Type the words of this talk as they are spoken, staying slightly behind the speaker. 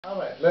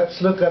Alright,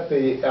 let's look at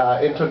the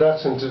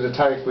introduction to the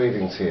Thai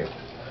greetings here.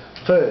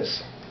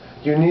 First,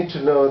 you need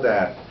to know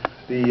that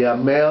the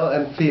male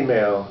and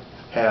female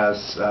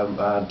has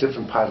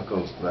different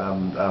particles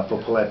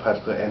for polite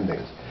particle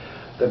endings.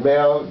 The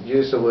male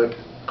use the word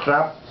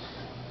krap,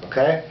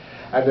 okay,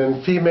 and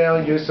then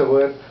female use the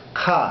word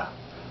ka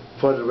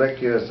for the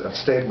regular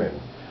statement,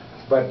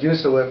 but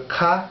use the word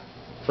ka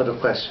for the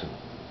question.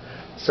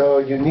 So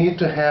you need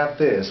to have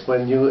this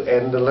when you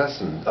end the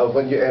lesson, or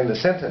when you end the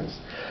sentence.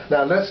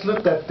 Now let's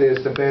look at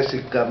this, the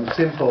basic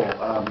simple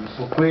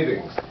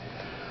greetings.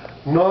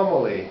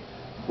 Normally,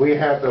 we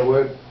have the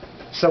word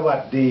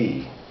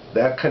sawadee.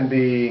 That can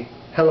be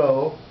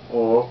hello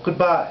or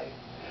goodbye.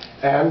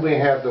 And we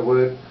have the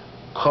word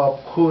khop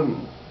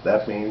kun.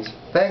 That means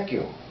thank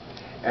you.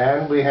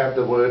 And we have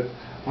the word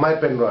mai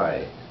pen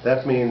rai.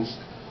 That means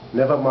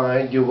never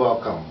mind, you're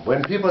welcome.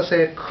 When people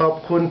say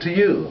khop kun to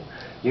you,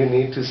 you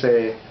need to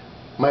say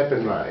mai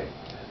pen rai.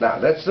 Now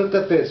let's look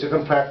at this. You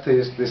can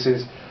practice. This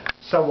is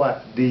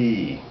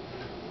sawadee.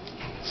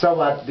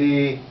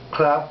 Sawadee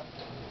krap.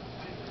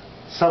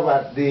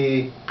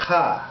 Sawadee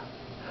ka.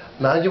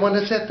 Now you want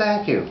to say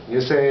thank you.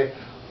 You say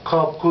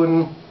khop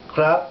kun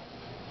krap.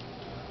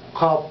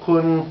 Khop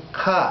kun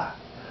ka.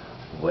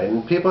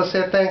 When people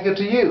say thank you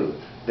to you,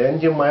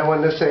 then you might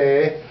want to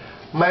say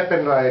mai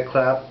pen rai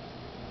krap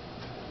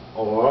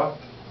or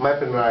mai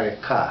pen rai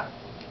ka.